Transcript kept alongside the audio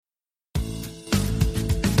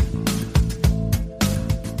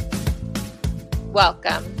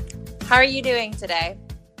Welcome. How are you doing today?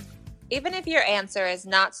 Even if your answer is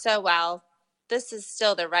not so well, this is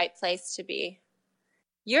still the right place to be.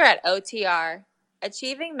 You're at OTR,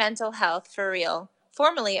 Achieving Mental Health for Real,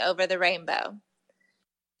 formerly Over the Rainbow.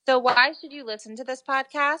 So why should you listen to this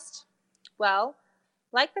podcast? Well,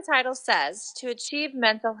 like the title says, to achieve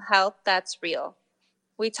mental health that's real.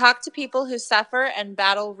 We talk to people who suffer and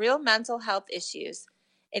battle real mental health issues.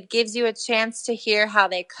 It gives you a chance to hear how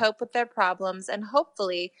they cope with their problems and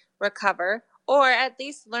hopefully recover, or at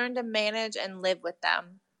least learn to manage and live with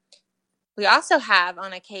them. We also have,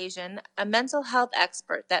 on occasion, a mental health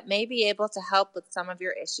expert that may be able to help with some of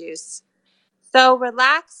your issues. So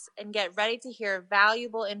relax and get ready to hear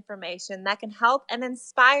valuable information that can help and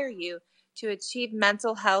inspire you to achieve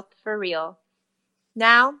mental health for real.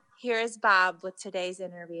 Now, here is Bob with today's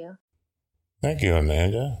interview. Thank you,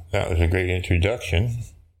 Amanda. That was a great introduction.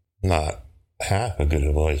 Not half as good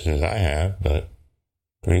a voice as I have, but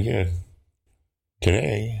pretty good.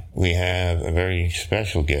 Today, we have a very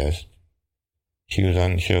special guest. She was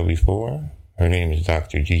on the show before. Her name is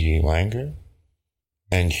Dr. Gigi Langer,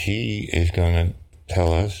 and she is going to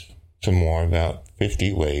tell us some more about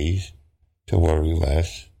 50 Ways to Worry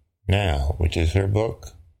Less Now, which is her book,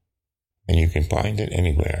 and you can find it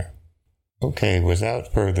anywhere. Okay,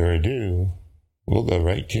 without further ado, we'll go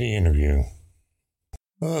right to the interview.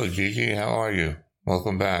 Hello, Gigi. How are you?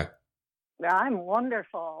 Welcome back. I'm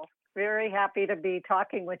wonderful. Very happy to be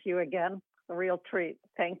talking with you again. A real treat.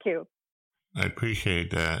 Thank you. I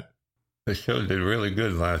appreciate that. The show did really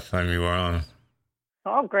good last time you were on.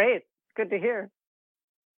 Oh, great. Good to hear.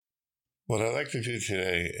 What I'd like to do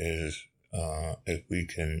today is, if we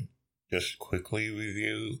can just quickly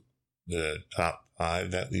review the top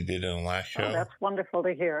 5 that we did in the last show. Oh, that's wonderful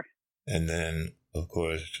to hear. And then, of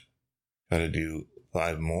course, try to do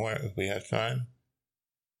 5 more if we have time.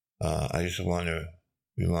 I just want to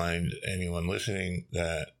remind anyone listening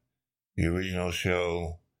that the original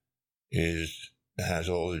show has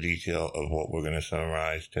all the detail of what we're going to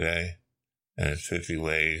summarize today. And it's 50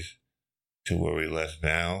 Ways to Worry Less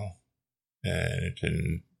Now. And it's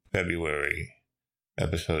in February,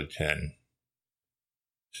 episode 10.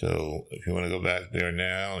 So if you want to go back there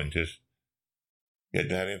now and just get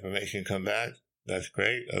that information, come back, that's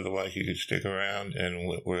great. Otherwise, you could stick around and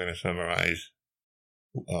we're going to summarize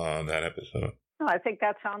that episode. No, I think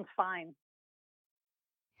that sounds fine.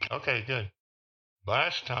 Okay, good.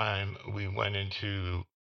 Last time we went into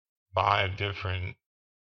 5 different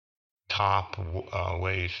top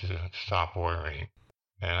ways to stop worrying.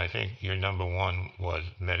 And I think your number 1 was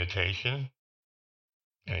meditation.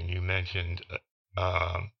 And you mentioned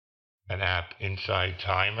an app, Insight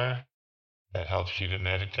Timer, that helps you to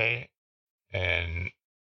meditate. And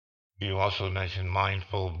you also mentioned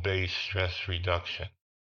Mindful-Based Stress Reduction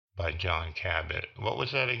by Jon Kabat. What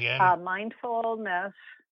was that again?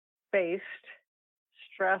 Mindfulness-Based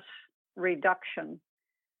Stress Reduction,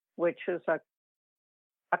 which is a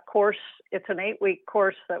course. It's an 8-week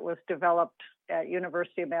course that was developed at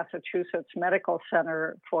University of Massachusetts Medical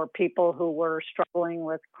Center for people who were struggling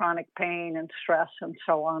with chronic pain and stress and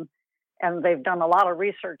so on. And they've done a lot of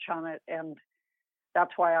research on it. And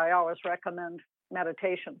that's why I always recommend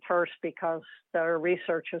meditation first, because their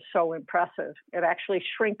research is so impressive. It actually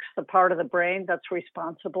shrinks the part of the brain that's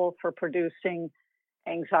responsible for producing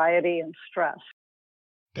anxiety and stress.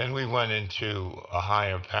 Then we went into a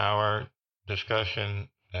higher power discussion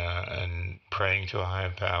and praying to a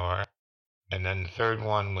higher power. And then the third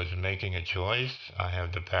one was making a choice. I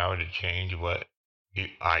have the power to change what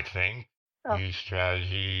I think. Use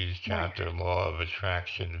strategies, chapter Nice. Law of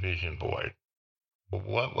Attraction, Vision Board.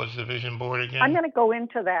 What was the vision board again? I'm going to go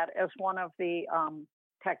into that as one of the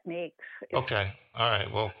techniques. Okay. All right.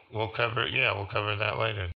 We'll cover that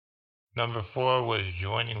later. Number 4 was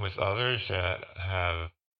joining with others that have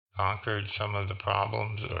conquered some of the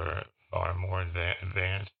problems or are more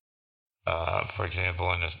advanced. For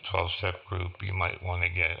example, in a 12-step group, you might want to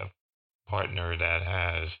get a partner that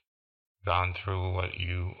has gone through what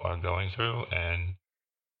you are going through, and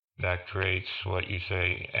that creates what you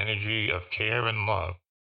say, energy of care and love.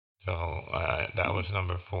 So that was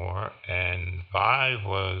number 4. And 5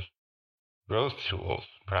 was growth tools,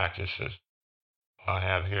 practices. I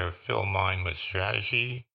have here fill mind with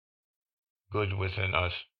strategy, good within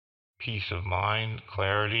us, peace of mind,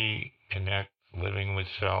 clarity, connect, living with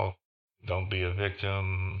self, don't be a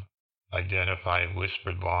victim, identify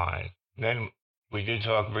whispered lies. Then we did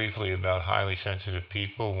talk briefly about highly sensitive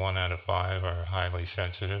people. 1 out of 5 are highly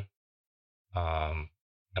sensitive.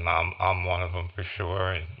 And I'm one of them for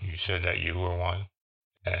sure. And you said that you were one.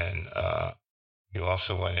 And you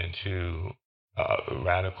also went into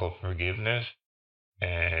radical forgiveness.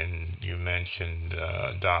 and you mentioned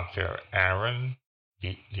Dr. Aaron.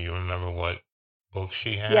 Do you remember what book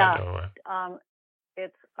she had? Yeah. Or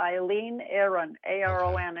It's Eileen Aron,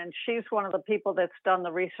 Aron, okay, and she's one of the people that's done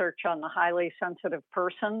the research on the highly sensitive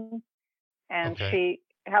person. And okay. she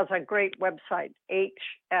has a great website,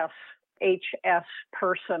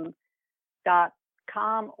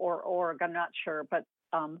 hspersonal.com or org, I'm not sure. But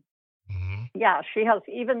Hmm. yeah, she has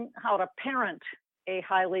even how to parent a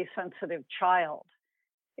highly sensitive child.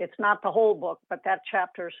 It's not the whole book, but that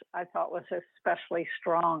chapter I thought was especially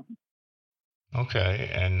strong. Okay,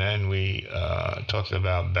 and then we talked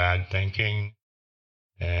about bad thinking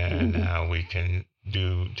and how we can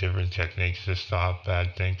do different techniques to stop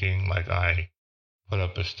bad thinking. Like I put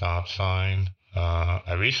up a stop sign.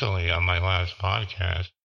 I recently, on my last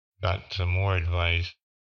podcast, got some more advice.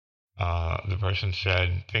 The person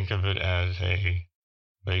said, think of it as a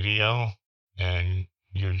radio, and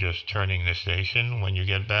you're just turning the station when you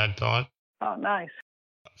get bad thoughts. Oh, nice.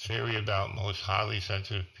 Theory about most highly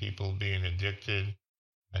sensitive people being addicted.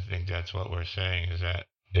 I think that's what we're saying is that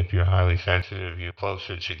if you're highly sensitive, you're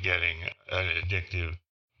closer to getting an addictive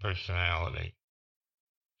personality.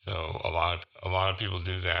 So a lot of people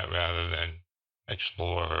do that rather than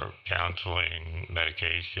explore counseling,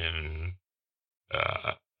 medication,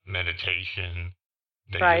 uh, meditation.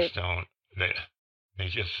 They Right. just don't. They they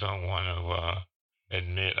just don't want to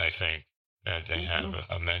admit. I think that they have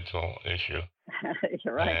a mental issue,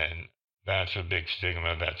 You're right. and that's a big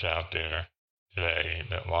stigma that's out there today.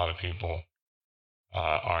 That a lot of people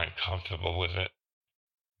aren't comfortable with it.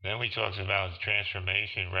 Then we talked about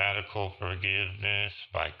Transformation, Radical Forgiveness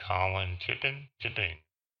by Colin Tipping. Tipping.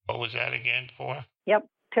 What was that again for? Yep.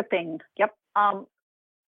 Tipping. Yep.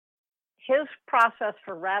 His process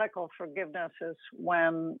for radical forgiveness is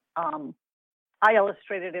when I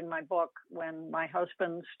illustrated in my book when my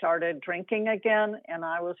husband started drinking again, and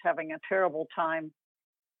I was having a terrible time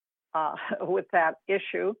with that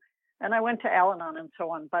issue. And I went to Al Anon and so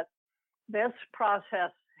on. But this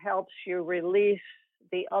process helps you release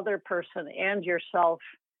the other person and yourself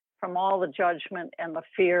from all the judgment and the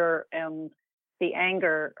fear and the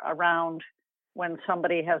anger around when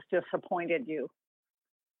somebody has disappointed you.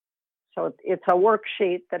 So it's a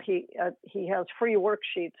worksheet that he has free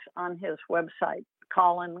worksheets on his website,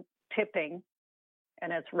 Colin Tipping,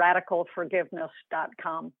 and it's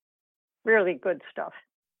radicalforgiveness.com. Really good stuff.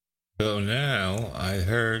 So now I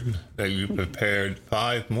heard that you prepared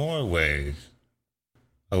 5 more ways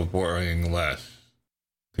of worrying less.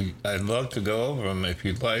 I'd love to go over them if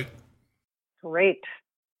you'd like. Great.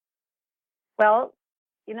 Well,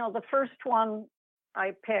 the first one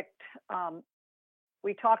I picked,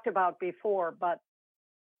 we talked about before, but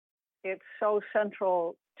it's so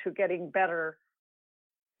central to getting better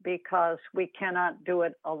because we cannot do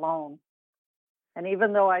it alone. And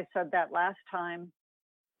even though I said that last time,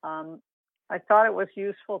 I thought it was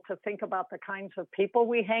useful to think about the kinds of people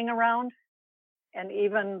we hang around and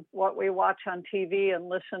even what we watch on TV and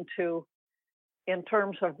listen to in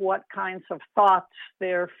terms of what kinds of thoughts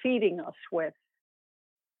they're feeding us with.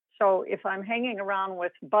 So if I'm hanging around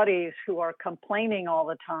with buddies who are complaining all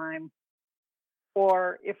the time,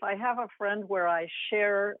 or if I have a friend where I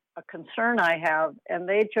share a concern I have and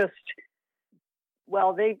they just,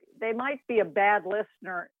 well, they might be a bad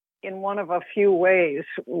listener in one of a few ways.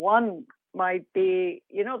 One might be,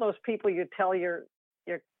 those people you tell you're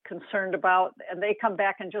concerned about, and they come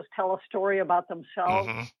back and just tell a story about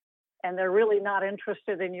themselves, and they're really not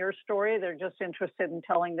interested in your story. They're just interested in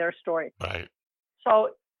telling their story. Right. So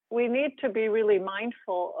we need to be really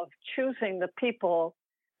mindful of choosing the people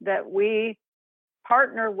that we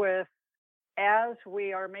partner with as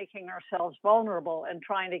we are making ourselves vulnerable and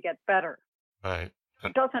trying to get better. Right.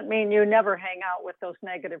 It doesn't mean you never hang out with those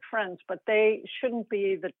negative friends, but they shouldn't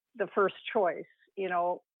be the first choice,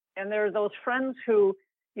 And there are those friends who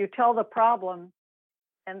you tell the problem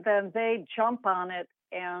and then they jump on it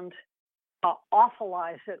and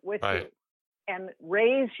awfulize it with you and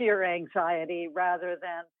raise your anxiety rather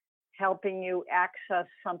than helping you access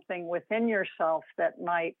something within yourself that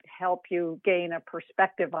might help you gain a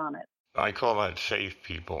perspective on it. I call that safe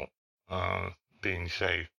people, being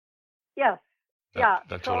safe. Yes.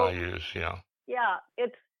 That's what I use. Yeah. Yeah.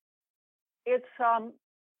 It's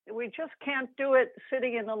we just can't do it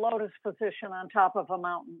sitting in the lotus position on top of a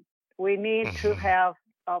mountain. We need to have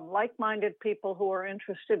like-minded people who are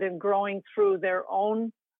interested in growing through their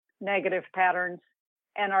own negative patterns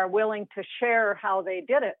and are willing to share how they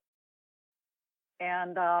did it.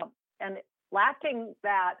 And lacking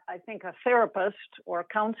that, I think a therapist or a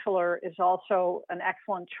counselor is also an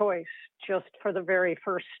excellent choice just for the very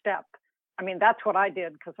first step. I mean, that's what I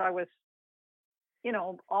did because I was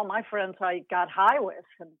all my friends I got high with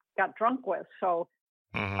and got drunk with. So,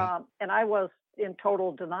 and I was in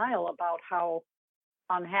total denial about how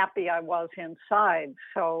unhappy I was inside.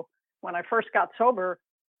 So when I first got sober,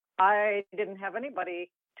 I didn't have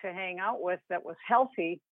anybody to hang out with that was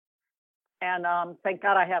healthy. And thank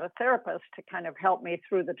God I had a therapist to kind of help me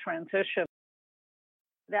through the transition.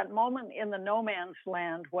 That moment in the no man's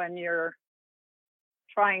land when you're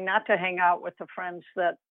trying not to hang out with the friends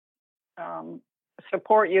that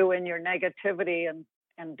support you in your negativity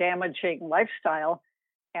and damaging lifestyle,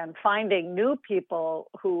 and finding new people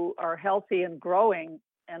who are healthy and growing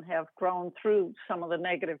and have grown through some of the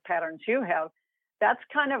negative patterns you have, that's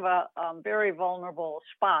kind of a very vulnerable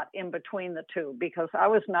spot in between the two, because I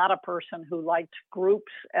was not a person who liked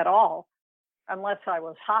groups at all unless I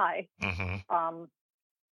was high.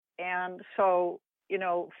 And so,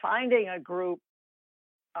 finding a group,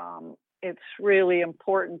 it's really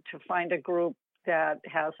important to find a group that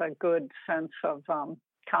has a good sense of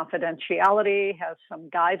confidentiality, has some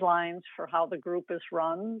guidelines for how the group is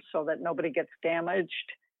run so that nobody gets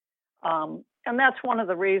damaged. And that's one of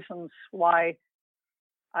the reasons why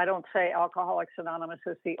I don't say Alcoholics Anonymous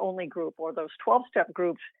is the only group or those 12-step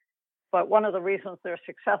groups, but one of the reasons they're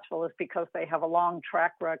successful is because they have a long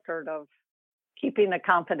track record of keeping the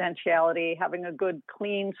confidentiality, having a good,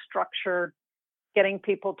 clean structure, getting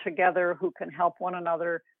people together who can help one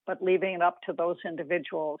another, but leaving it up to those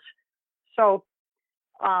individuals. So,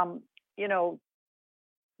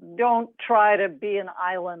 don't try to be an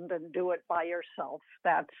island and do it by yourself.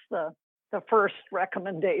 That's the first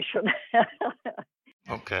recommendation.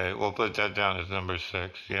 Okay, we'll put that down as number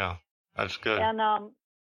 6. Yeah, that's good.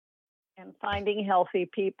 And finding healthy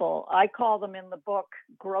people. I call them in the book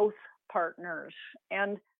growth partners.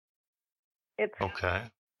 And it's, okay.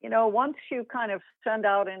 Once you kind of send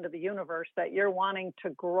out into the universe that you're wanting to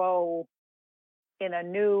grow in a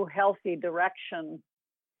new, healthy direction,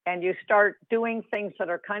 and you start doing things that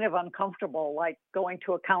are kind of uncomfortable, like going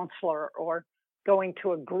to a counselor or going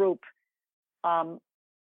to a group,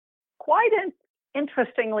 quite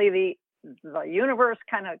interestingly, the universe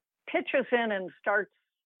kind of pitches in and starts,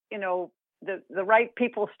 the right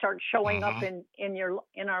people start showing up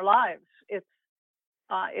in our lives.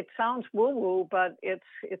 It sounds woo-woo, but it's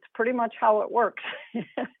pretty much how it works.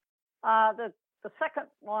 The second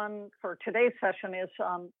one for today's session is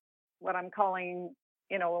what I'm calling,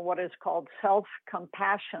 what is called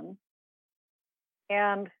self-compassion.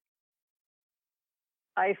 And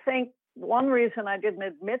I think one reason I didn't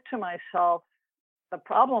admit to myself the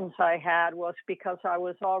problems I had was because I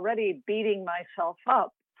was already beating myself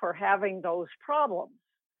up for having those problems,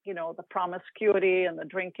 the promiscuity and the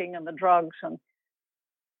drinking and the drugs.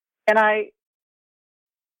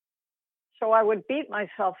 So I would beat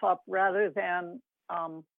myself up rather than,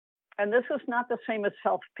 and this is not the same as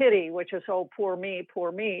self-pity, which is, oh, poor me,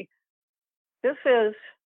 poor me. This is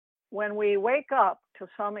when we wake up to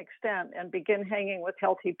some extent and begin hanging with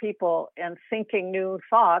healthy people and thinking new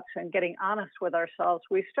thoughts and getting honest with ourselves,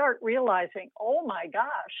 we start realizing, oh my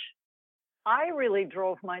gosh, I really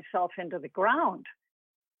drove myself into the ground.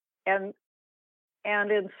 And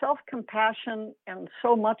in self-compassion and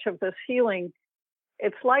so much of this healing,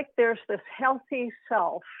 it's like there's this healthy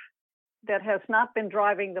self that has not been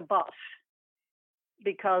driving the bus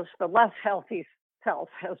because the less healthy self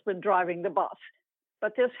has been driving the bus.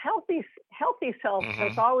 But this healthy self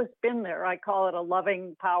has always been there. I call it a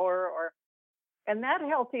loving power, and that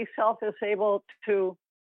healthy self is able to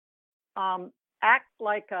act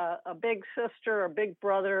like a big sister or big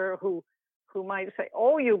brother who might say,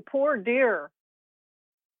 "Oh, you poor dear,"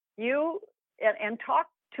 and talk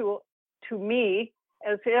to me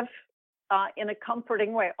as if in a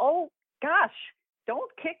comforting way. Oh gosh,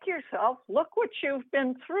 don't kick yourself. Look what you've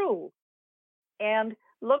been through, and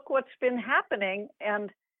look what's been happening.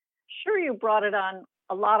 And sure, you brought it on,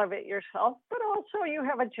 a lot of it yourself, but also you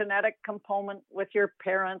have a genetic component with your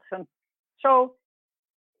parents. And so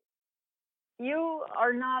you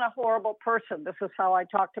are not a horrible person. This is how I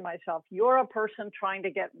talk to myself. You're a person trying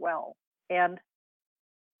to get well. And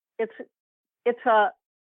it's a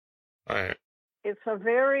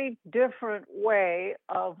very different way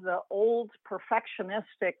of the old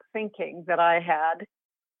perfectionistic thinking that I had,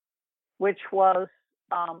 which was,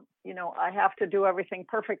 I have to do everything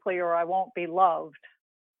perfectly or I won't be loved.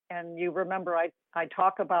 And you remember I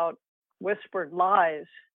talk about whispered lies,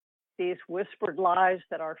 these whispered lies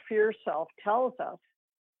that our fear self tells us.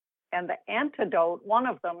 And the antidote, one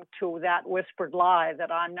of them to that whispered lie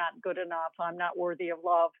that I'm not good enough, I'm not worthy of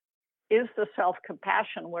love, is the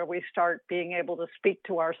self-compassion, where we start being able to speak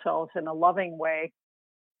to ourselves in a loving way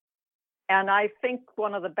And I think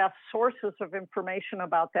one of the best sources of information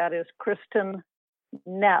about that is Kristin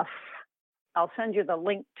Neff. I'll send you the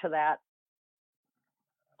link to that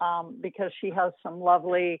because she has some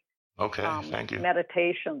lovely Thank you.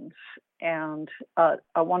 meditations and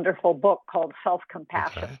a wonderful book called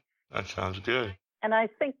Self-Compassion. Okay, that sounds good. And I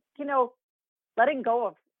think, letting go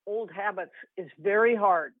of old habits is very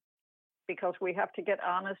hard because we have to get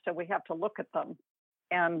honest and we have to look at them.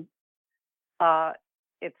 And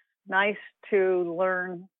it's nice to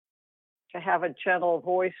learn to have a gentle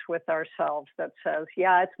voice with ourselves that says,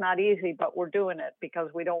 yeah, it's not easy, but we're doing it because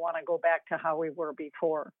we don't want to go back to how we were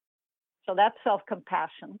before. So that's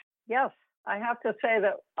self-compassion. Yes, I have to say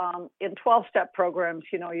that in 12-step programs,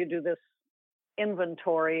 you do this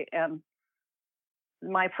inventory. And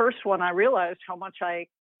my first one, I realized how much I,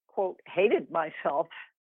 quote, hated myself.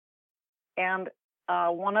 And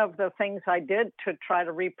one of the things I did to try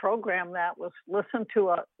to reprogram that was listen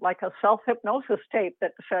to a self-hypnosis tape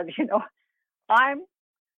that said,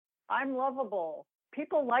 I'm lovable.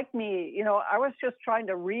 People like me. I was just trying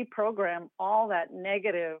to reprogram all that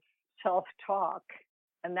negative self-talk.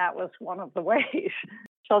 And that was one of the ways.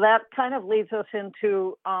 So that kind of leads us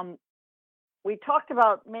into, we talked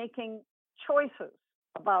about making choices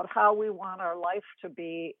about how we want our life to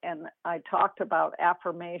be. And I talked about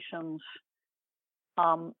affirmations.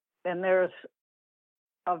 And there's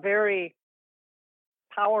a very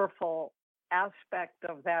powerful aspect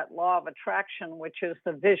of that law of attraction, which is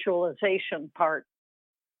the visualization part.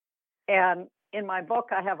 And in my book,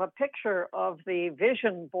 I have a picture of the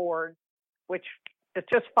vision board, which is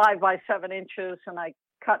just 5 by 7 inches. And I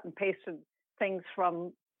cut and pasted things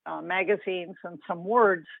from magazines and some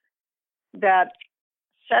words that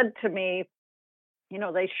said to me,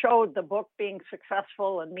 they showed the book being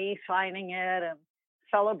successful and me signing it and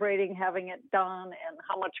celebrating having it done and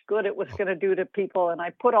how much good it was going to do to people. And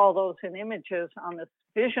I put all those in images on this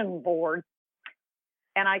vision board.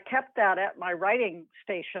 And I kept that at my writing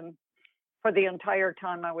station for the entire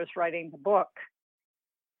time I was writing the book.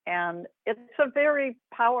 And it's a very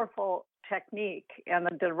powerful technique, and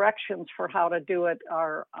the directions for how to do it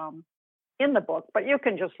are in the book. But you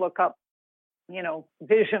can just look up,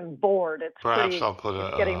 vision board. It's Perhaps I'll put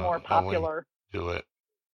it's getting more popular. To it,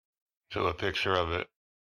 to a picture of it.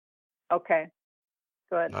 Okay,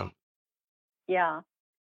 good. Yeah.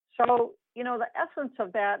 So, the essence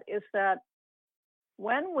of that is that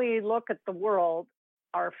when we look at the world,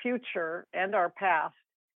 our future and our past,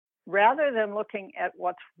 rather than looking at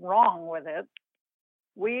what's wrong with it,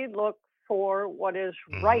 we look for what is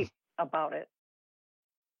right about it.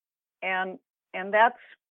 And that's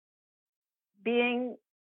being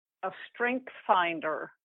a strength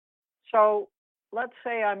finder. So let's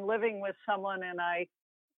say I'm living with someone and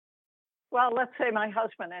let's say my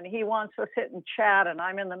husband, and he wants to sit and chat and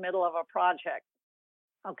I'm in the middle of a project.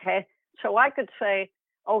 Okay. So I could say,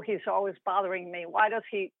 oh, he's always bothering me. Why does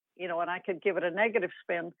he, and I could give it a negative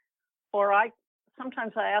spin. Or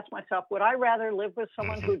sometimes I ask myself, would I rather live with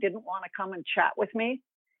someone who didn't want to come and chat with me?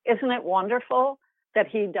 Isn't it wonderful that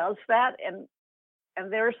he does that? And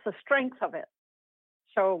there's the strength of it.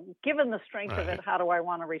 So given the strength of it, how do I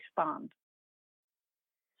want to respond?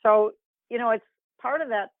 So, it's part of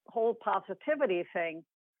that whole positivity thing.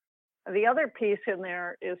 The other piece in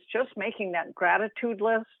there is just making that gratitude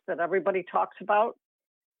list that everybody talks about.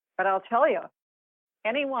 But I'll tell you,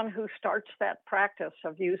 anyone who starts that practice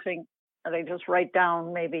of they just write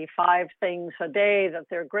down maybe 5 things a day that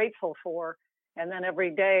they're grateful for. And then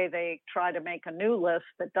every day they try to make a new list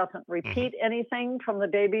that doesn't repeat anything from the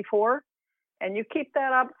day before. And you keep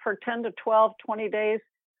that up for 10 to 12, 20 days.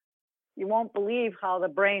 You won't believe how the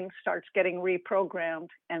brain starts getting reprogrammed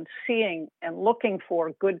and seeing and looking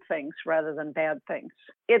for good things rather than bad things.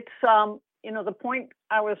 It's, the point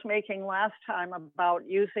I was making last time about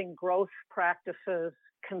using growth practices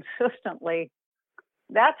consistently.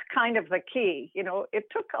 That's kind of the key. It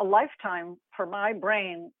took a lifetime for my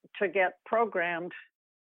brain to get programmed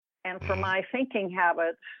and for my thinking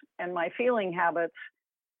habits and my feeling habits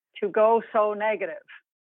to go so negative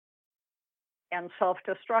and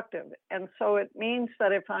self-destructive. And so it means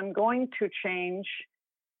that if I'm going to change,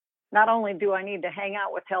 not only do I need to hang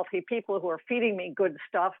out with healthy people who are feeding me good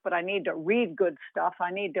stuff, but I need to read good stuff.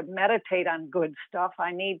 I need to meditate on good stuff.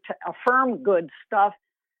 I need to affirm good stuff.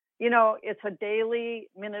 It's a daily,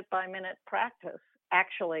 minute-by-minute practice,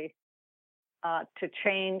 actually, to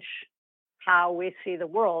change how we see the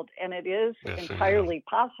world. And it is entirely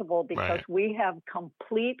possible because we have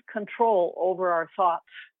complete control over our thoughts.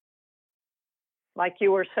 Like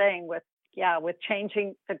you were saying with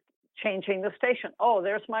changing the station. Oh,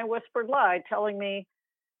 there's my whispered lie telling me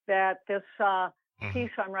that this Hmm.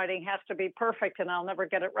 piece I'm writing has to be perfect and I'll never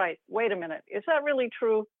get it right. Wait a minute, is that really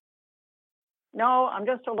true? No, I'm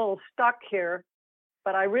just a little stuck here,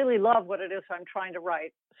 but I really love what it is I'm trying to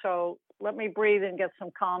write. So let me breathe and get some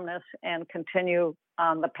calmness and continue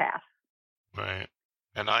on the path. Right.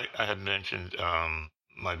 And I had mentioned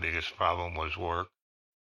my biggest problem was work.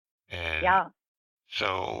 And Yeah,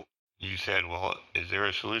 so you said, well, is there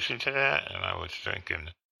a solution to that? And I was thinking,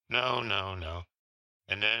 no, no, no.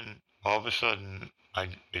 And then all of a sudden,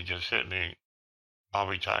 it just hit me. I'll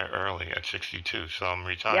retire early at 62, so I'm yeah,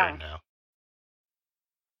 retired now.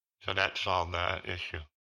 So that solved that issue.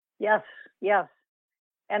 yes, yes.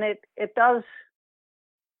 And it does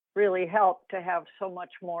really help to have so much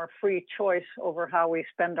more free choice over how we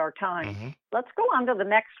spend our time. Hmm. Let's go on to the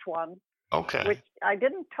next one, which Okay. I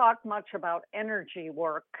didn't talk much about energy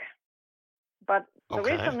work, but the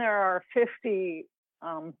Okay. reason there are 50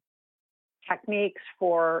 um, techniques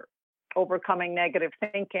for overcoming negative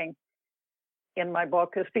thinking in my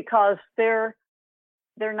book is because they're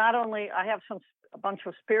not only, I have a bunch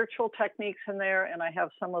of spiritual techniques in there, and I have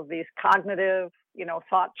some of these cognitive,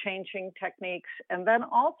 thought changing techniques. And then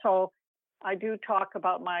also I do talk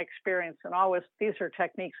about my experience, and always these are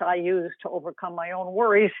techniques I use to overcome my own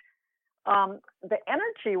worries. The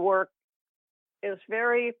energy work is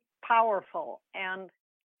very powerful, and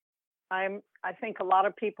I think a lot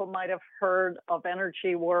of people might have heard of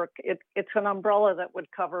energy work. It's an umbrella that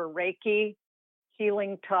would cover Reiki,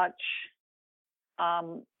 healing touch,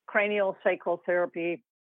 cranial sacral therapy.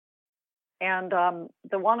 And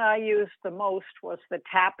the one I used the most was the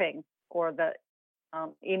tapping, or the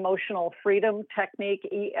emotional freedom technique,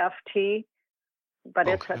 EFT, but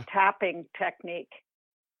it's a Okay. tapping technique.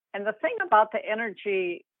 And the thing about the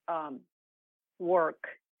energy work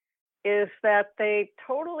is that they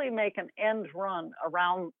totally make an end run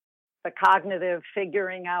around the cognitive,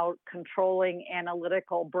 figuring out, controlling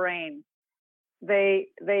analytical brain. They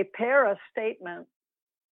pair a statement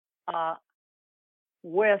uh,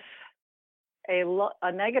 with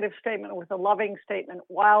a negative statement with a loving statement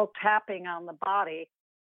while tapping on the body,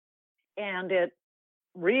 and it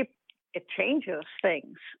changes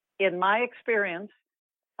things. In my experience,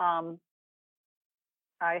 um,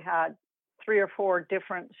 I had 3 or 4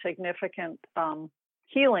 different significant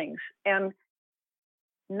healings, and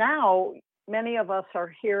now many of us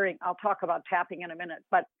are hearing. I'll talk about tapping in a minute,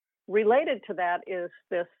 but related to that is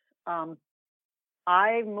this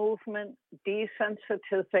eye movement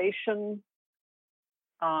desensitization.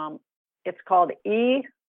 It's called E,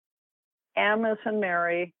 M as in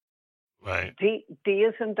Mary, Right. D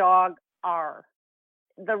as in dog, R.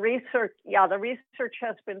 The research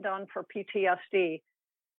has been done for PTSD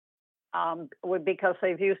because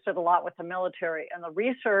they've used it a lot with the military, and the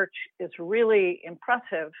research is really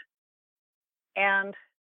impressive. And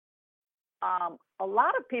a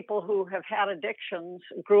lot of people who have had addictions,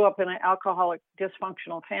 grew up in alcoholic,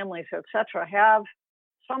 dysfunctional families, etc., have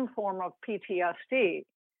some form of PTSD.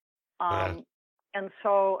 Right. And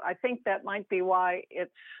so I think that might be why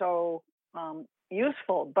it's so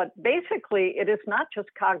useful. But basically, it is not just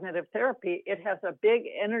cognitive therapy, it has a big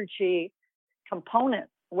energy component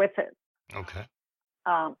with it. Okay.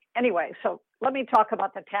 Anyway, so let me talk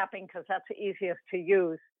about the tapping because that's the easiest to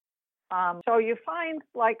use. So you find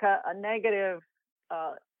like a negative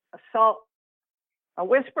assault, a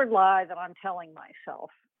whispered lie that I'm telling myself,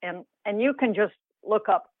 and you can just look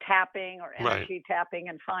up tapping or energy tapping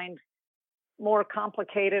and find more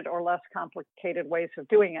complicated or less complicated ways of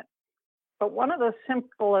doing it. But one of the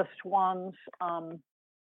simplest ones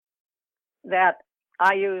that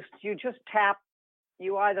I used, you just tap,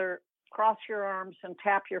 you either cross your arms and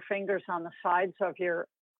tap your fingers on the sides of your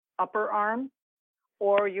upper arm,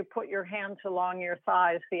 or you put your hands along your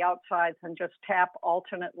thighs, the outsides, and just tap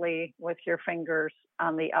alternately with your fingers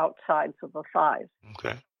on the outsides of the thighs.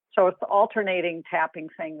 Okay. So it's the alternating tapping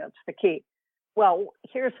thing that's the key. Well,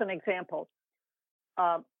 here's an example.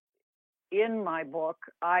 In my book,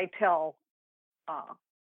 I tell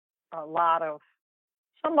a lot of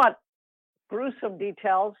somewhat gruesome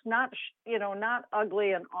details, not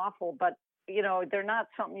ugly and awful, but they're not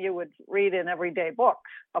something you would read in everyday books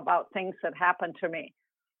about things that happened to me.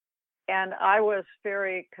 And I was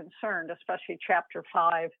very concerned, especially chapter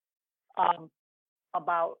 5,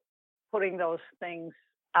 about putting those things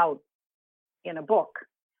out in a book.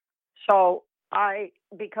 So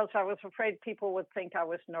because I was afraid people would think I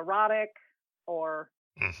was neurotic or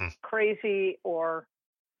crazy or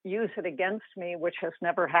use it against me, which has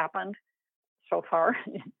never happened so far.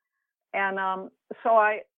 And so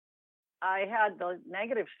I had the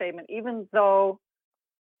negative statement, even though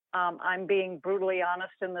I'm being brutally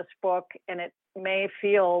honest in this book, and it may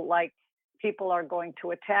feel like people are going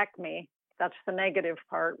to attack me. That's the negative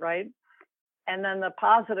part, right? And then the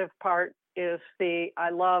positive part is I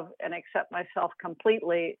love and accept myself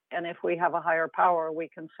completely. And if we have a higher power, we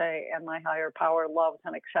can say, and my higher power loves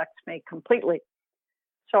and accepts me completely.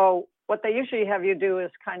 So what they usually have you do is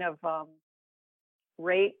kind of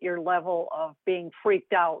rate your level of being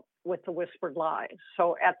freaked out with the whispered lies.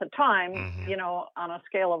 So at the time, you know, on a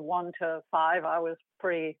scale of 1 to 5, I was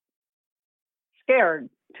pretty scared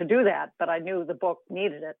to do that, but I knew the book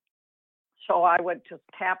needed it. So I would just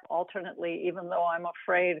tap alternately, even though I'm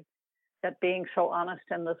afraid that being so honest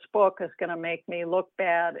in this book is going to make me look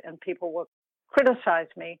bad and people will criticize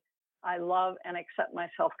me. I love and accept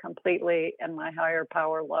myself completely, and my higher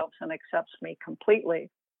power loves and accepts me completely.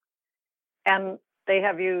 And they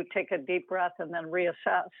have you take a deep breath and then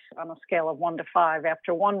reassess on a scale of 1 to 5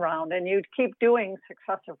 after one round. And you'd keep doing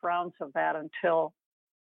successive rounds of that until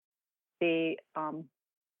the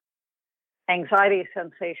anxiety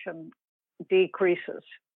sensation decreases.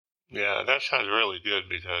 Yeah, that sounds really good,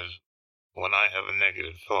 because when I have a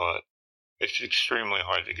negative thought, it's extremely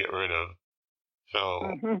hard to get rid of.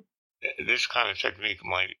 So this kind of technique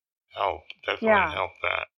might help, definitely help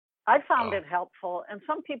that. I found it helpful, and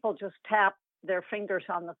some people just tap their fingers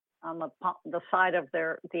on the side of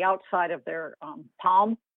the outside of their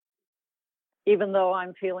palm, even though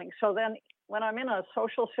I'm feeling. So then when I'm in a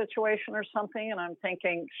social situation or something and I'm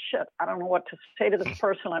thinking, shit, I don't know what to say to this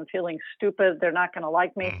person, I'm feeling stupid, they're not going to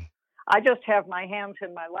like me. I just have my hands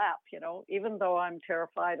in my lap, you know, even though I'm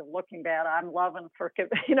terrified of looking bad, I'm loving,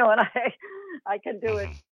 forgiving, you know, and I can do it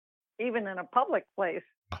even in a public place.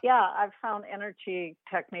 Yeah, I've found energy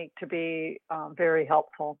technique to be very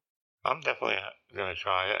helpful. I'm definitely going to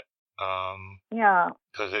try it. Yeah.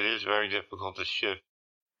 Because it is very difficult to shift.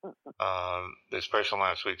 This person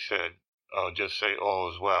last week said, "Oh, just say all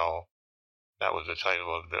is well." That was the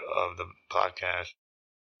title of the podcast.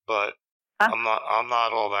 But I'm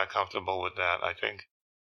not all that comfortable with that. I think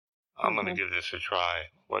I'm going to give this a try.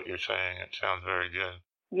 What you're saying, it sounds very good.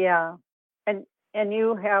 Yeah, and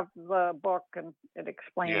you have the book, and it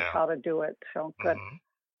explains how to do it. So good.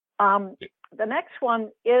 The next one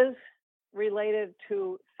is related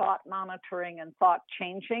to thought monitoring and thought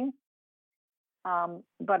changing,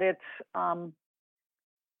 but it's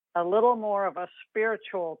a little more of a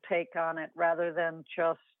spiritual take on it rather than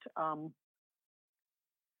just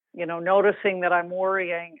you know, noticing that I'm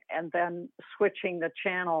worrying and then switching the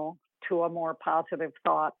channel to a more positive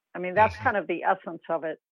thought. I mean, that's kind of the essence of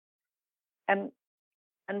it. And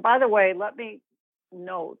by the way, let me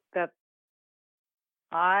note that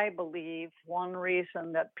I believe one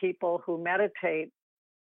reason that people who meditate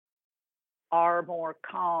are more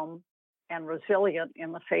calm and resilient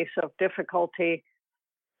in the face of difficulty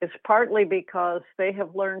is partly because they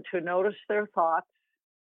have learned to notice their thoughts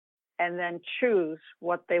and then choose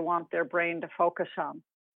what they want their brain to focus on.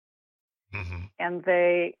 And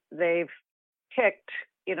they've picked,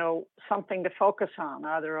 you know, something to focus on,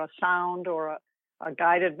 either a sound or a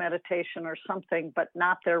guided meditation or something, but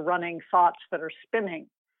not their running thoughts that are spinning.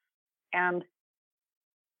 And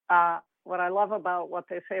what I love about what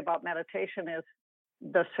they say about meditation is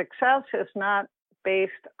the success is not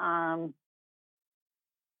based on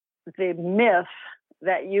the myth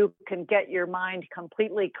that you can get your mind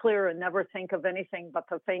completely clear and never think of anything but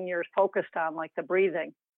the thing you're focused on, like the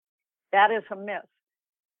breathing. That is a myth.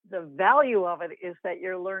 The value of it is that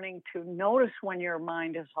you're learning to notice when your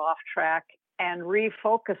mind is off track and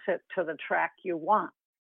refocus it to the track you want.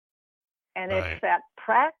 And it's that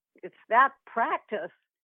practice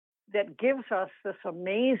that gives us this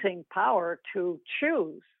amazing power to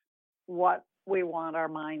choose what we want our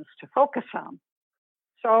minds to focus on.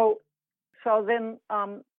 So then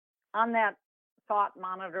on that thought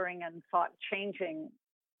monitoring and thought changing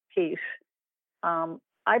piece,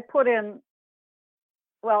 I put in,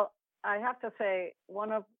 well, I have to say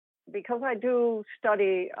because I do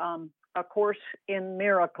study a course in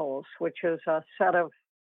miracles, which is a set of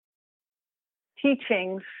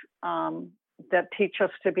teachings that teach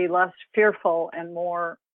us to be less fearful and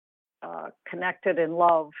more connected in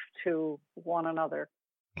love to one another.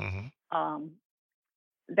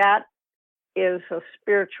 That is a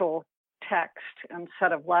spiritual text and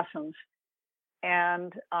set of lessons.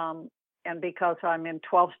 And because I'm in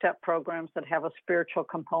 12-step programs that have a spiritual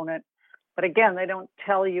component, but again, they don't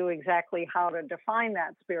tell you exactly how to define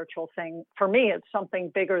that spiritual thing. For me, it's something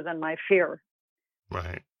bigger than my fear.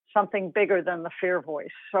 Right. Something bigger than the fear voice.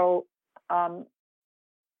 So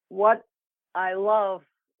what I love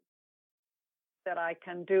that I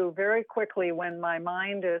can do very quickly when my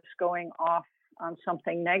mind is going off on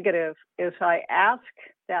something negative is I ask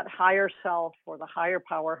that higher self or the higher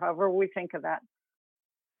power, however we think of that,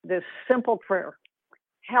 this simple prayer: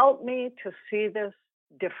 help me to see this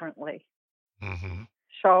differently. Mm-hmm.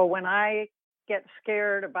 So when I get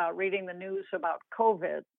scared about reading the news about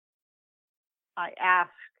COVID, I ask,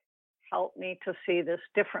 help me to see this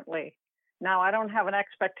differently. Now, I don't have an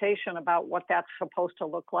expectation about what that's supposed to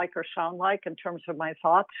look like or sound like in terms of my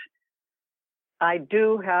thoughts. I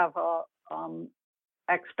do have a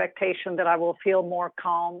expectation that I will feel more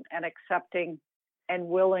calm and accepting and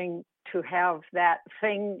willing to have that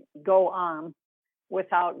thing go on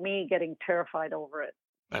without me getting terrified over it.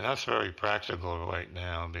 And that's very practical right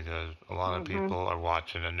now because a lot of Mm-hmm. people are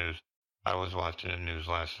watching the news. I was watching the news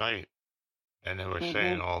last night, and they were Mm-hmm.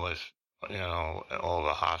 saying all this, all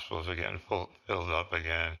the hospitals are getting filled up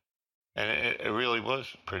again. And it really was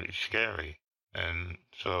pretty scary. And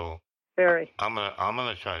so Very. I'm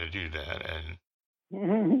gonna try to do that and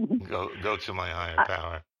go to my higher I,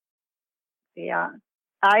 power. yeah.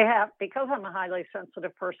 I have, because I'm a highly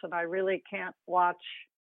sensitive person, I really can't watch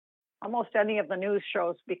almost any of the news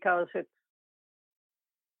shows because it's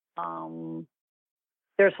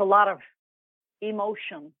there's a lot of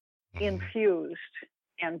emotion Mm-hmm. infused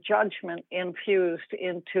and judgment infused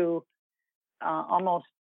into almost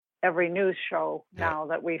every news show Yeah. now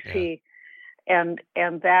that we Yeah. see, and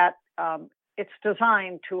that it's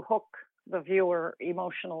designed to hook the viewer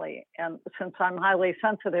emotionally. And since I'm highly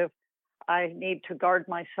sensitive, I need to guard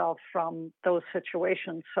myself from those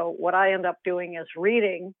situations. So what I end up doing is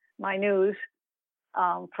reading my news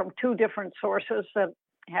from two different sources that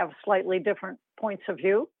have slightly different points of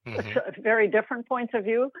view, Mm-hmm. very different points of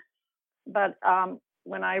view. But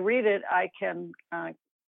when I read it, I can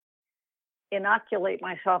inoculate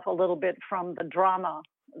myself a little bit from the drama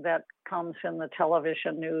that comes in the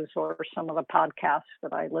television news or some of the podcasts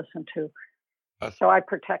that I listen to. So I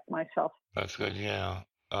protect myself. That's good. Yeah.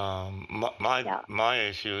 My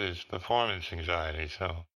issue is performance anxiety.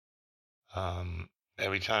 So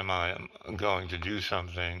every time I'm going to do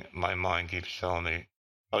something, my mind keeps telling me,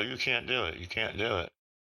 "Oh, you can't do it. You can't do it."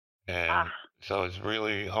 And so it's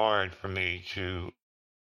really hard for me to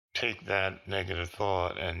take that negative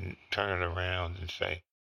thought and turn it around and say,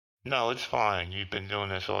 no, it's fine. You've been doing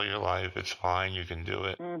this all your life. It's fine. You can do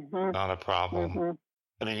it. Mm-hmm. Not a problem. Mm-hmm.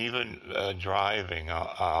 I mean, even driving,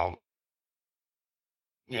 I'll,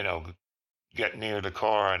 you know, get near the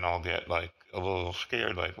car and I'll get like a little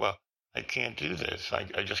scared, like, well, I can't do this. I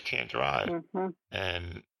just can't drive. Mm-hmm.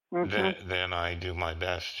 And Mm-hmm. then I do my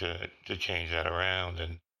best to change that around.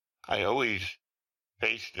 And I always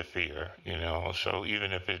face the fear, so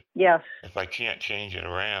even Yes. if I can't change it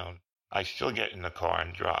around, I still get in the car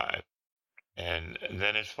and drive. And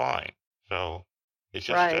then it's fine. So it's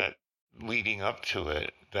just Right. that leading up to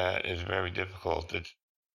it that is very difficult.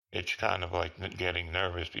 It's kind of like getting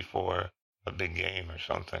nervous before a big game or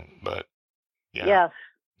something. But yeah, Yes.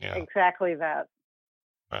 yeah, Exactly that.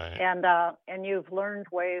 right. And you've learned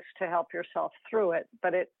ways to help yourself through it.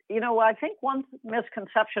 But I think one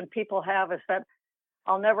misconception people have is that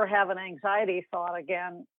I'll never have an anxiety thought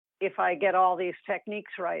again if I get all these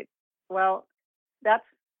techniques right. Well, that's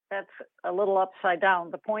a little upside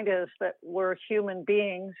down. The point is that we're human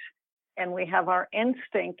beings and we have our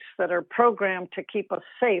instincts that are programmed to keep us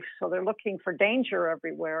safe. So they're looking for danger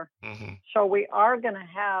everywhere. Mm-hmm. So we are going to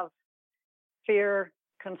have fear,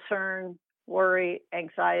 concern, worry,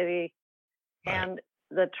 anxiety. Right. And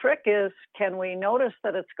the trick is, can we notice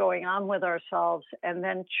that it's going on with ourselves and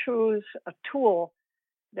then choose a tool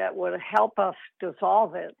that would help us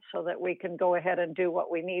dissolve it so that we can go ahead and do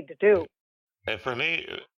what we need to do? And for me,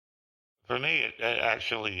 it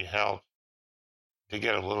actually helps to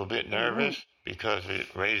get a little bit nervous because it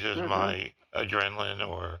raises Mm-hmm. my adrenaline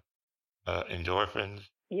or endorphins.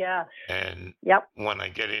 Yes. And Yep. when I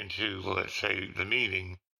get into, let's say, the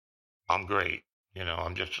meeting, I'm great.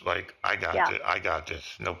 I'm just like, I got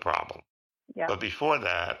this, no problem. Yeah. But before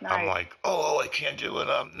that, I'm Nice. like, oh, I can't do it.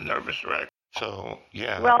 I'm nervous wreck. So,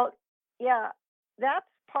 yeah. Well, yeah, that's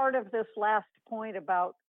part of this last point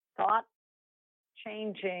about thought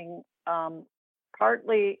changing,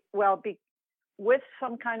 partly, with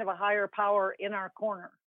some kind of a higher power in our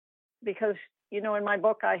corner. Because, in my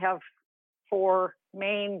book, I have 4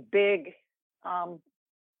 main big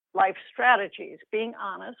life strategies. Being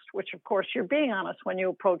honest, which of course you're being honest when you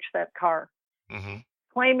approach that car. Mm-hmm.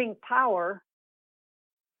 Claiming power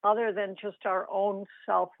other than just our own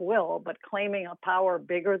self-will, but claiming a power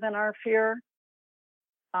bigger than our fear.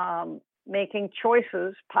 Making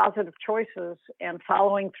choices, positive choices, and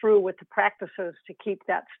following through with the practices to keep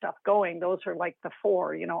that stuff going. Those are like the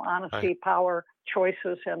 4, honesty, Right. power,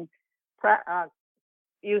 choices, and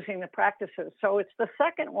using the practices. So it's the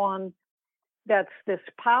second one that's this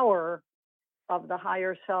power of the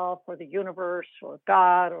higher self or the universe or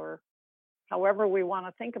God or however we want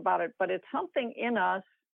to think about it, but it's something in us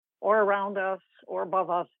or around us or above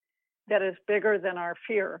us that is bigger than our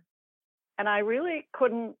fear. And I really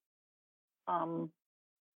couldn't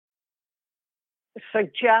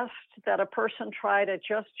suggest that a person try to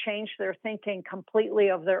just change their thinking completely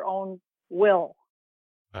of their own will.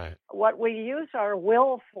 Right. What we use our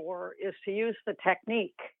will for is to use the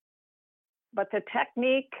technique. But the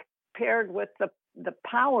technique paired with the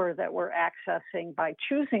power that we're accessing by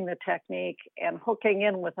choosing the technique and hooking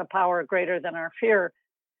in with a power greater than our fear,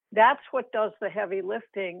 that's what does the heavy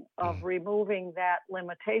lifting of removing that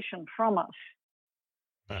limitation from us.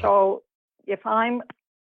 Right. So if I'm,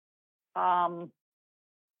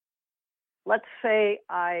 let's say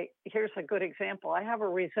here's a good example. I have a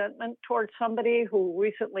resentment towards somebody who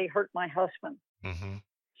recently hurt my husband. Mm-hmm.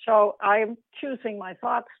 So I'm choosing my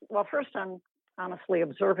thoughts. Well, first I'm honestly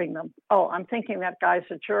observing them. Oh, I'm thinking that guy's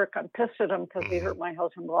a jerk. I'm pissed at him because he hurt my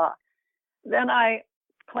husband, blah. Then I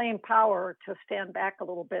claim power to stand back a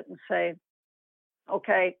little bit and say,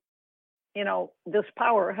 okay, this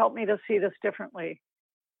power, help me to see this differently.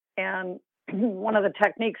 And one of the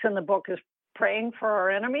techniques in the book is praying for our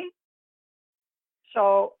enemy.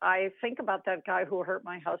 So I think about that guy who hurt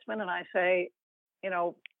my husband and I say,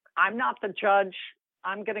 I'm not the judge.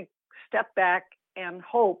 I'm going to step back and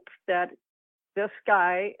hope that this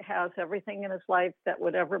guy has everything in his life that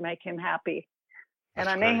would ever make him happy. And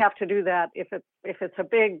I may have to do that if it's a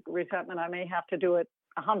big resentment. I may have to do it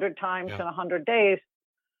 100 times in 100 days.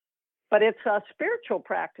 But it's a spiritual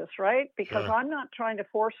practice, right? Because I'm not trying to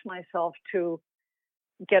force myself to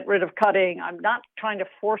get rid of cutting. I'm not trying to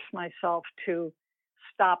force myself to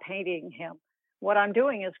stop hating him. What I'm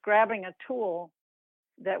doing is grabbing a tool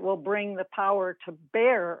that will bring the power to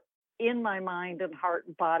bear in my mind and heart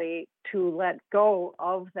and body to let go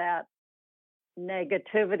of that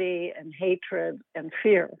negativity and hatred and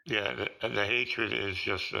fear. Yeah, the hatred is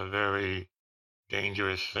just a very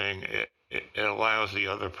dangerous thing. It allows the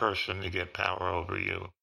other person to get power over you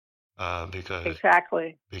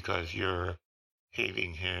because you're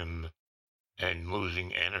hating him and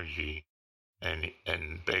losing energy, and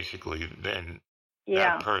basically then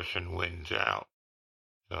that person wins out.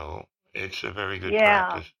 So it's a very good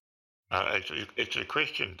practice. It's a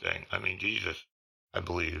Christian thing. I mean, Jesus, I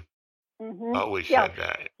believe, always said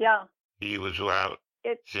that. Yeah. He was without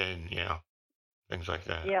sin, things like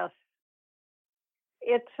that. Yes.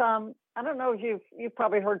 It's, I don't know if you've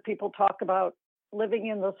probably heard people talk about living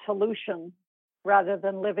in the solution rather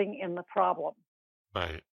than living in the problem.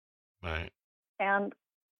 Right. And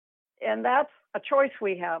that's a choice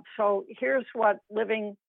we have. So here's what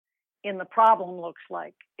living in the problem looks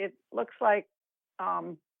like. It looks like,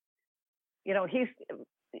 he's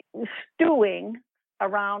stewing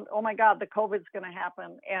around, oh my God, the COVID's going to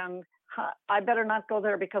happen. And I better not go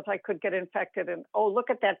there because I could get infected. And, oh, look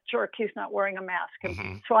at that jerk. He's not wearing a mask.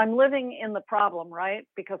 And so I'm living in the problem, right?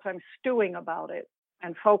 Because I'm stewing about it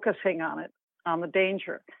and focusing on it, on the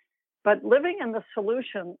danger. But living in the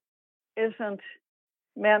solution isn't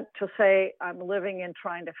meant to say I'm living in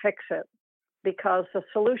trying to fix it, because the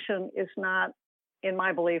solution is not, in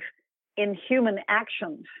my belief, in human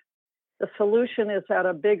actions. The solution is at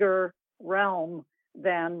a bigger realm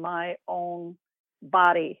than my own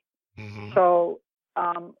body. So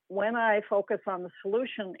when I focus on the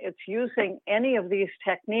solution, it's using any of these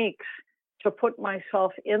techniques to put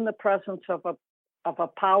myself in the presence of a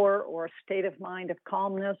power or a state of mind of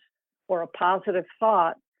calmness or a positive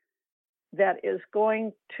thought that is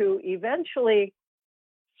going to eventually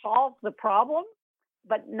solve the problem,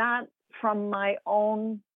 but not from my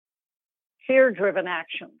own fear-driven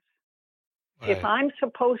actions. Right. If I'm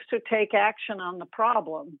supposed to take action on the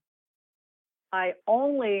problem, I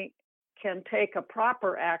only can take a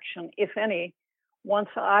proper action, if any, once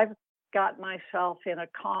I've got myself in a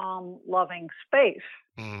calm, loving space,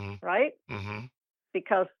 right?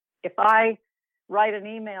 Because if I write an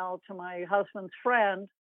email to my husband's friend,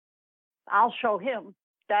 I'll show him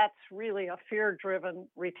that's really a fear-driven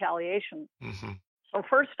retaliation. So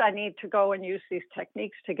first I need to go and use these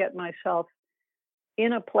techniques to get myself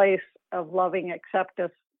in a place of loving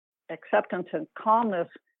acceptance and calmness,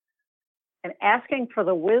 and asking for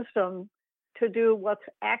the wisdom to do what's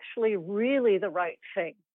actually really the right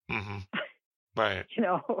thing. Right.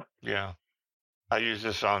 Yeah. I use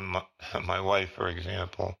this on my wife, for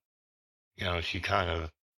example. She kind of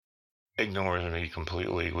ignores me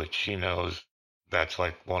completely, which she knows that's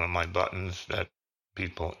like one of my buttons that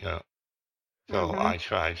people, So I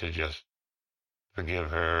try to just forgive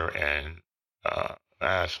her and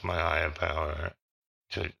ask my higher power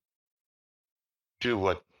to do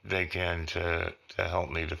what they can to help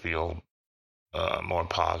me to feel more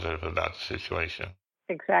positive about the situation.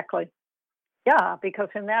 Exactly. Yeah, because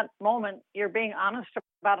in that moment, you're being honest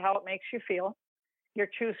about how it makes you feel. You're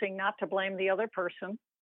choosing not to blame the other person.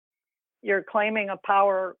 You're claiming a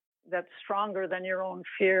power that's stronger than your own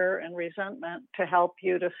fear and resentment to help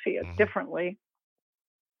you to see it differently.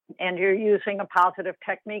 And you're using a positive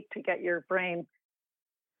technique to get your brain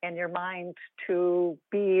and your mind to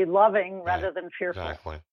be loving rather than fearful.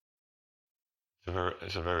 Exactly.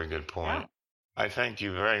 It's a very good point. Yeah. I thank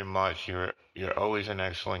you very much. You're always an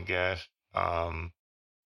excellent guest.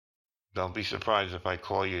 Don't be surprised if I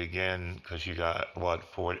call you again because you got what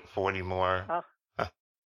 40 more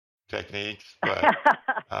techniques. But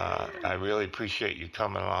I really appreciate you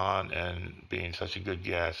coming on and being such a good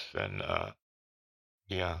guest. And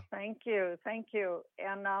yeah. Thank you.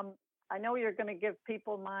 And I know you're going to give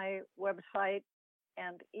people my website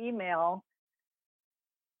and email.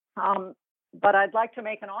 But I'd like to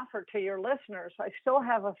make an offer to your listeners. I still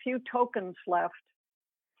have a few tokens left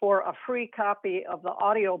for a free copy of the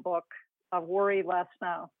audiobook of Worry Less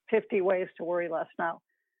Now, 50 Ways to Worry Less Now.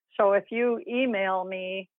 So if you email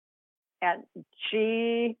me at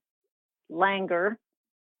glanger,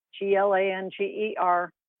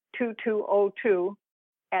 GLANGER 2202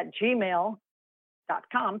 at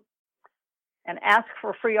gmail.com and ask for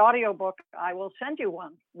a free audiobook, I will send you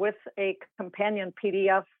one with a companion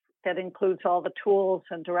PDF that includes all the tools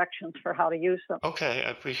and directions for how to use them. Okay,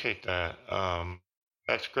 I appreciate that.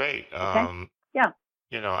 That's great. Okay? Yeah.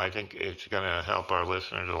 I think it's going to help our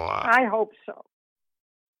listeners a lot. I hope so.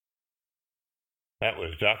 That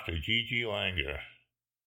was Dr. Gigi Langer,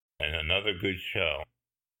 and another good show.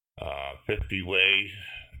 50 Ways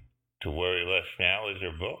to Worry Less Now is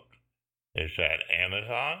her book. It's at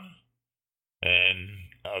Amazon and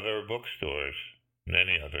other bookstores,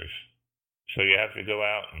 many others. So you have to go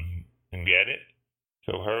out and get it.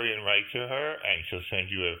 So hurry and write to her, and she'll send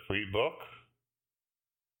you a free book.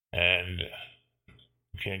 And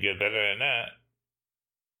you can't get better than that.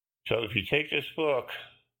 So if you take this book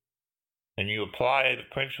and you apply the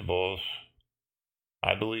principles,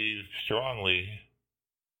 I believe strongly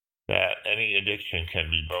that any addiction can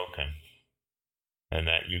be broken and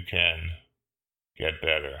that you can get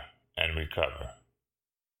better and recover.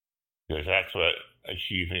 Because that's what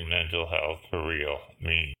achieving mental health for real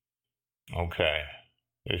means. Okay,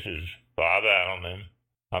 this is Bob Adelman.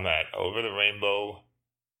 I'm at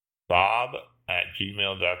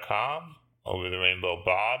overtherainbowbob@gmail.com,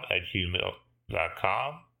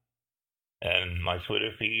 overtherainbowbob@gmail.com, and my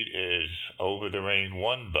Twitter feed is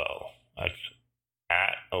overtherain1bow. That's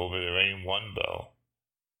at overtherain1bow.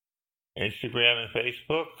 Instagram and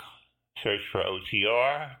Facebook, search for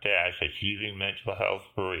OTR-Achieving Mental Health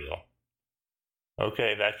for Real.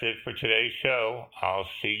 Okay, that's it for today's show. I'll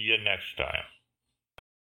see you next time.